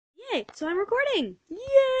Okay, so I'm recording.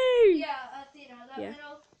 Yay! Yeah, Athena, that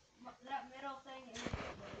middle thing is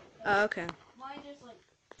Oh, okay. mine just like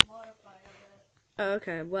modified a bit. Oh,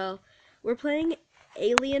 okay, well, we're playing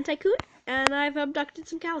Alien Tycoon, and I've abducted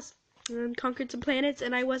some cows and conquered some planets,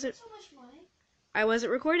 and I wasn't So much money.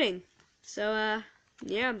 recording. So,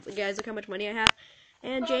 yeah, guys, look how much money I have.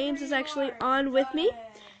 And James is actually on with me.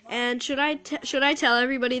 And should I tell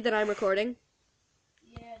everybody that I'm recording?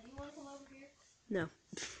 Yeah, do you want to come over here? No.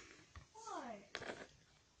 Why?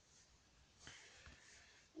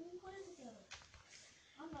 We can play together.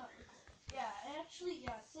 I'm not recording. Yeah, actually,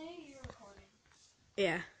 yeah, say you're recording.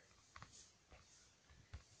 Yeah.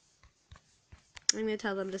 I'm gonna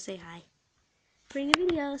tell them to say hi. Bring a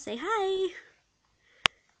video, say hi.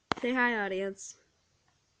 Say hi, audience.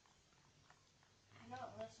 I'm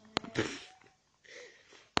not listening.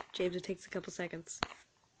 James, it takes a couple seconds.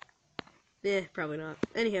 Probably not.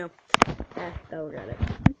 Anyhow, they'll regret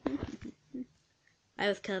it. I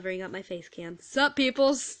was covering up my face cam. Sup,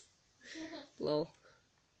 peoples? Lol.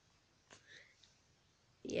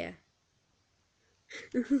 Yeah.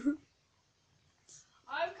 I've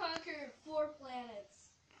conquered 4 planets.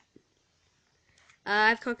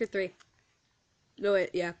 I've conquered 3. No, wait,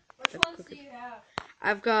 yeah. Which ones do you have?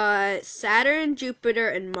 I've got Saturn, Jupiter,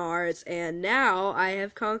 and Mars, and now I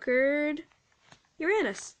have conquered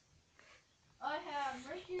Uranus. I have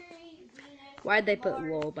Mercury, Venus. Why'd they put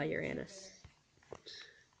Mars, lol by and Uranus? Jupiter.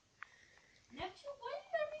 Neptune? Why you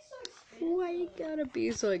gotta be so expensive? Why you gotta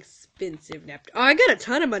be so expensive, Neptune? Oh, I got a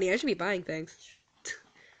ton of money. I should be buying things.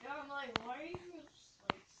 Yeah, I'm like, why are you just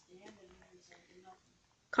like standing there just like nothing?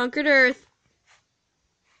 Conquered Earth.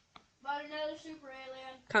 About another super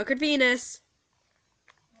alien. Conquered Venus.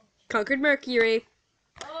 Conquered Mercury.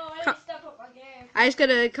 Oh, I need to step up my game. I just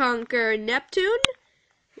gotta conquer Neptune,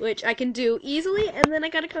 which I can do easily, and then I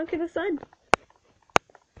gotta conquer the sun.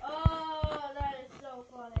 Oh, that is so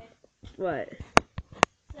funny. What? It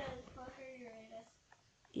says conquer Uranus.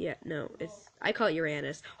 Yeah, no, I call it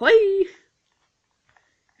Uranus. Hoi!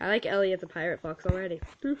 I like Elliot the Pirate Fox already.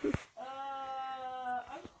 I'm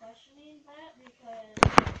questioning that because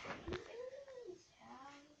aliens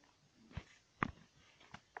have...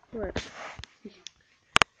 What?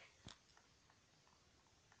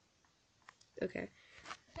 Okay.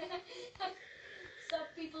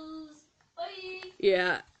 Sup, peoples? Bye!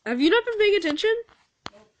 Yeah. Have you not been paying attention?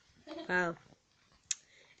 Nope. Wow.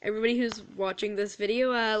 Everybody who's watching this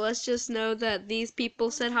video, let's just know that these people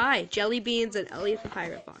said hi. Jelly Beans and Elliot the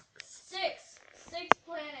Pirate Fox. 6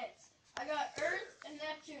 planets. I got Earth and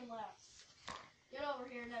Neptune left. Get over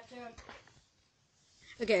here, Neptune.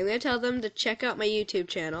 Okay, I'm gonna tell them to check out my YouTube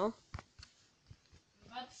channel.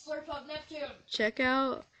 I'm about to slurp up Neptune. Check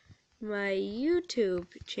out my YouTube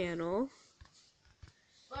channel.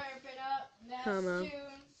 Slurp it up, Comma.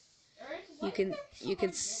 Neptune. Earth, You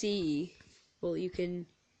can see. Well,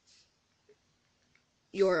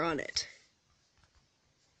 you're on it.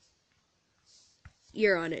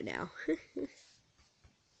 You're on it now.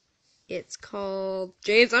 It's called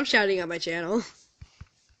James. I'm shouting out my channel.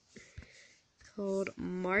 It's called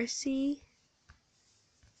Marcy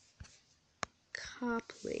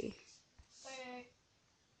Copley. Hey.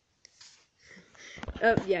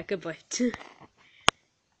 Oh yeah, good boy.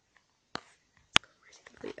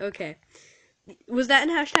 Okay. Was that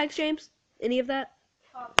in hashtags, James? Any of that?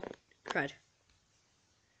 Copley. Crud.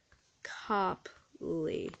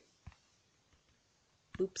 Copley.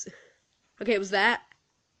 Oops. Okay, was that?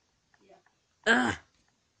 Yeah. Ugh.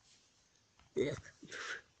 Ugh.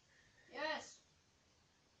 Yes.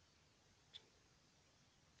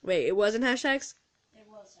 Wait, it wasn't hashtags? It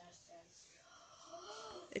was hashtags.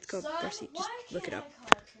 It's called Son, Marcy. Just why look it can't up. I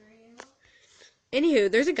conquer you? Anywho,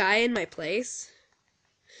 there's a guy in my place.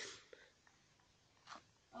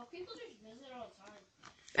 Oh, people just visit all the time.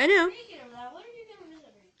 I know. Speaking of that, when are you gonna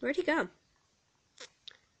visit me? Where'd he go?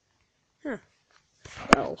 Huh.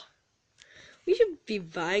 Well, we should be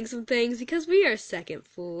buying some things because we are second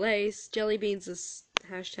place. Jelly Beans is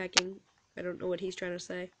hashtagging. I don't know what he's trying to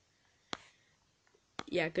say.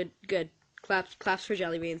 Yeah, good. Claps for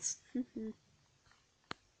Jelly Beans.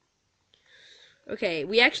 Okay,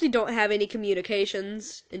 we actually don't have any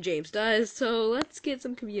communications, and James does, so let's get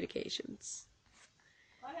some communications.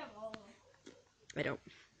 I have all of them. I don't.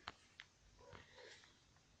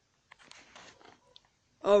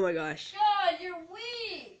 Oh my gosh. God, you're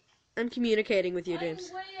weak! I'm communicating with you, James.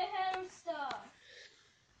 I'm way ahead of stuff.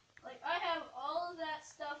 Like, I have all of that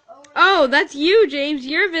stuff over Oh, there. that's you, James.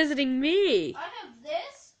 You're visiting me. I have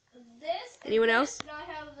this, Anyone and else? and I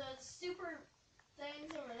have the super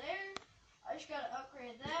things over there. I just gotta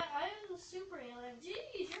upgrade that. I have the super alien.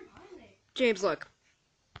 Jeez, you're behind me. James, look.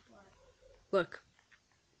 What? Look.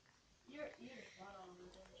 You're spot on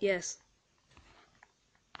with it. Yes.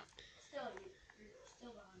 Still, you're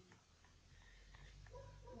still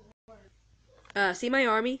behind me. See my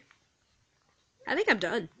army? I think I'm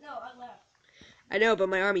done. No, I left. I know, but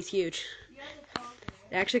my army's huge. You have to conquer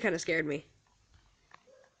It it. actually kind of scared me.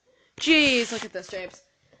 Jeez, look at this, James.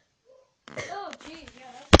 Oh, geez,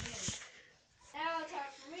 yeah, that's good. Now it's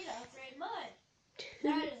time for me to upgrade mine.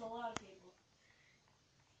 That is a lot of people.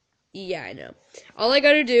 Yeah, I know. All I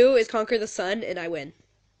gotta do is conquer the sun, and I win.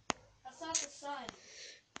 That's not the sun.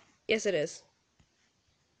 Yes, it is.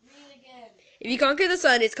 Read again. If you conquer the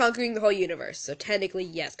sun, it's conquering the whole universe. So technically,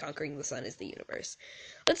 yes, conquering the sun is the universe.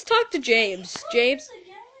 Let's talk to James.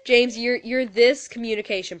 James, you're this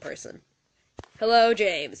communication person. Hello,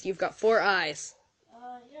 James. You've got 4 eyes.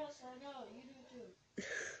 Yes, I know. You do too.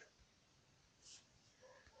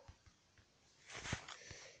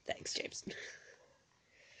 Thanks, James.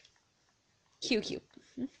 QQ.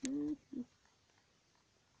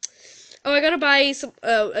 Oh, I gotta buy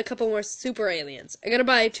a couple more super aliens. I gotta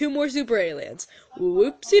buy 2 more super aliens.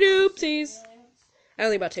 Whoopsie doopsies. I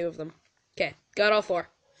only bought 2 of them. Okay, got all 4.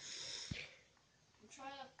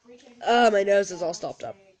 My nose is all stopped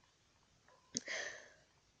up.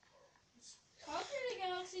 Conquering the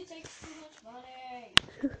galaxy takes too much money.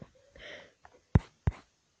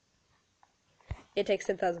 It takes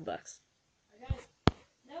 $10,000 bucks. I got it.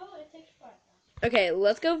 No, it takes 5,000. Okay,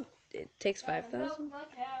 let's go. It takes Gotta 5,000. milk my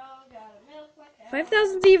cow. Gotta milk my cow.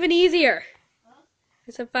 5,000's even easier. Huh?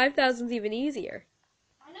 I said 5,000's even easier.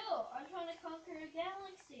 I know. I'm trying to conquer a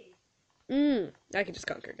galaxy. I can just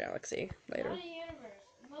conquer galaxy later. Not a universe.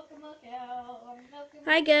 Milk my cow. I'm milking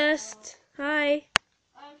my Hi, cow. guest. Hi.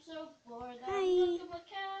 I'm so bored that Hi. I'm milking my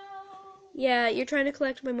cow. Yeah, you're trying to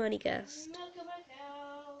collect my money, guest. Milking my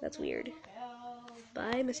cow. That's milking weird. my cow,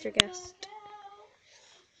 Bye, Mr. milking my Guest. cow.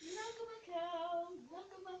 Milking my cow.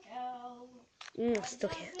 Milking my cow. Still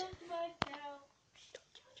I'm can't. milking my cow.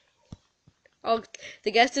 Oh,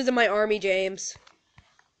 the guest is in my army, James.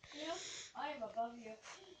 You know, I am above you.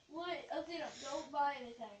 Wait, Athena, don't buy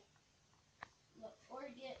anything. Look, or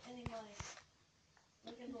get any money.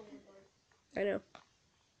 Look at the leaderboard. I know.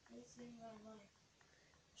 Let's see my money.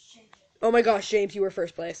 Let's change it. Oh my gosh, James, you were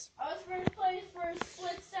first place. I was first place for a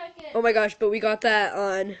split second. Oh my gosh, but we got that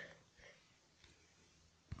on...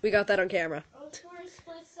 We got that on camera. I was for a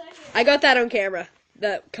split second. I got that on camera.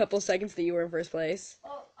 That couple seconds that you were in first place.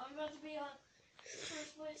 Oh, I'm about to be on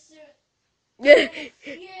first place soon. Yeah.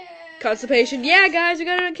 Yeah. Constipation. Yeah, guys, we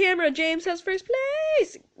got it on camera. James has first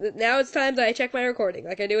place. Now it's time that I check my recording,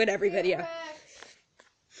 like I do in every video. Correct.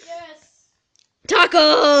 Yes.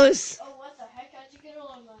 Tacos! Oh, what the heck? How'd you get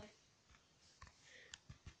along mine?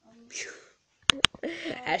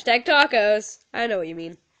 Hashtag tacos. I know what you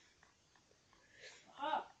mean.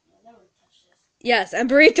 Aha. I'll never touch this. Yes, and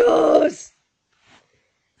burritos!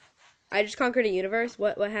 I just conquered a universe?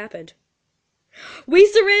 What happened? We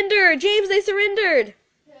surrendered! James, they surrendered!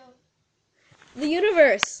 Who? The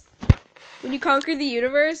universe. When you conquer the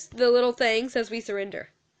universe, the little thing says we surrender.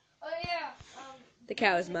 Oh, yeah. The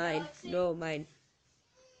cow is the mine. galaxy? No, mine.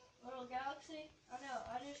 Little galaxy? I know.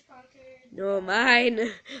 I just conquered. No,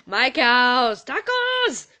 mine. My cows.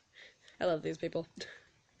 Tacos! I love these people.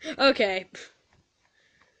 Okay.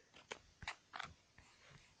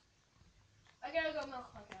 I gotta go milk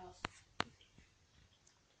my cows.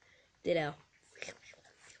 Ditto.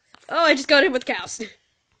 Oh, I just got in with cows.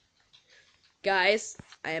 Guys,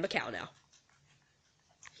 I am a cow now.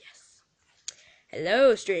 Yes.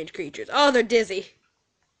 Hello, strange creatures. Oh, they're dizzy.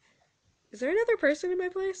 Is there another person in my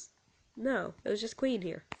place? No, it was just Queen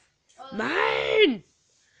here. Mine!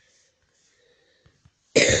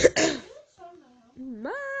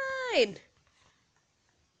 Mine!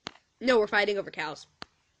 No, we're fighting over cows.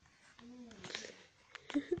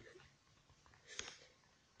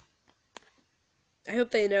 I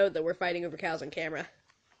hope they know that we're fighting over cows on camera.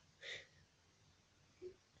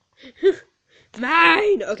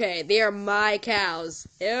 Mine! Okay, they are my cows.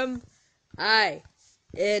 M-I-N-E.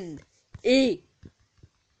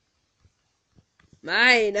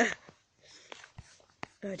 Mine.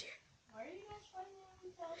 Oh dear. Why are you guys fighting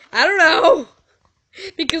over cows? I don't know.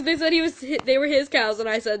 Because they said they were his cows, and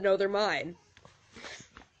I said no, they're mine.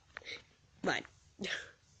 Mine.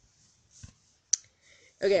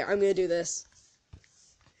 Okay, I'm gonna do this.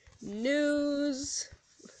 Newsflash.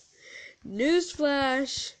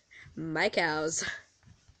 My cows.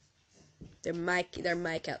 They're my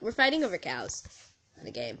cows. We're fighting over cows in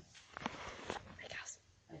the game. My cows.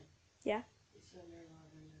 Yeah.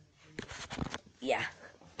 Yeah.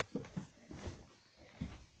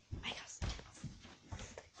 My cows.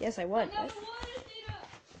 Yes, I won. I never won, Athena.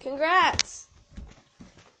 Congrats.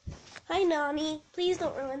 Hi, Nami. Please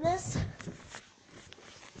don't ruin this.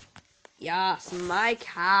 Yes, my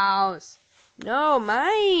cows. No,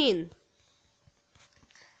 mine.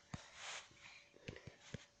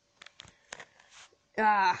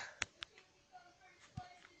 Ah.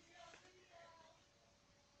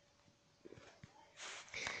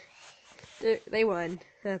 They won.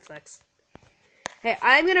 That sucks. Hey,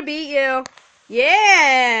 I'm gonna beat you.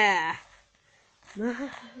 Yeah!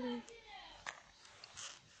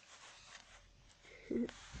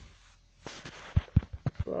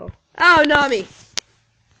 Whoa. Oh, Nami!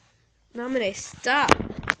 Nami, stop.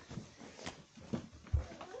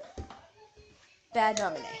 Bad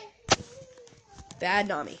Nami. Bad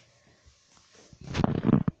Nami.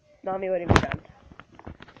 Nami, what have you done?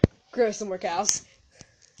 Grow some more cows.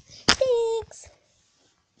 Thanks.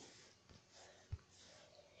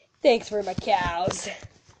 Thanks for my cows.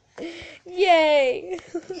 Yay!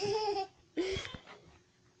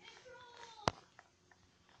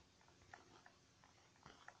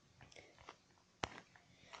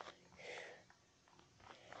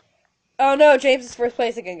 Oh no, James is first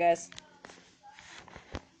place again, guys.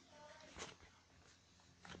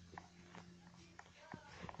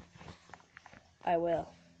 I will.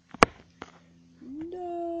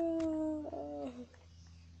 No.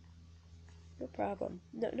 No problem.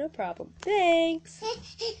 No problem. Thanks.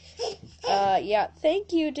 Yeah,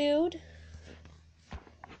 thank you, dude.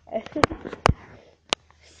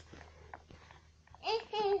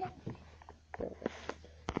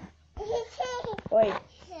 Oi.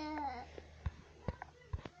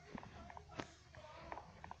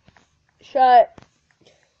 Shut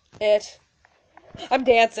it. I'm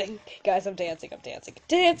dancing. Guys, I'm dancing.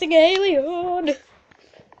 Dancing alien.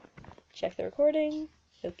 Check the recording.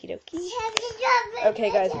 Okie dokie.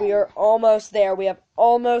 Okay, guys, we are almost there. We have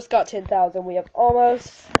almost got 10,000. We have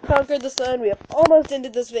almost conquered the sun. We have almost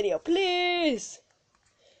ended this video. Please.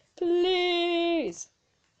 Please.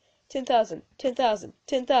 10,000. 10,000.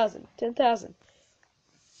 10,000. 10,000.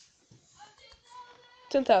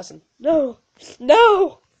 10,000. No.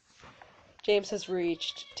 No. James has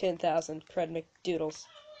reached 10,000. Fred McDoodles.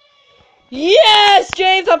 Yes!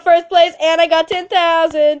 James on first place, and I got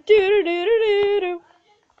 10,000. Do-do-do-do-do-do.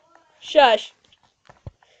 Shush.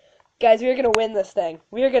 Guys, we are going to win this thing.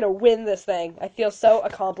 We are going to win this thing. I feel so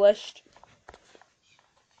accomplished.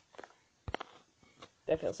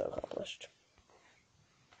 I feel so accomplished.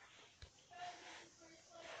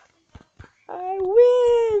 I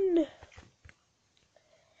win!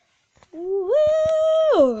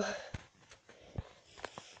 Woo!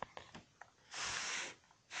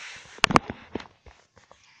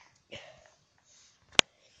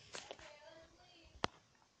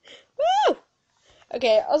 Woo!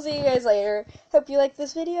 Okay, I'll see you guys later. Hope you liked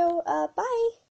this video. Bye!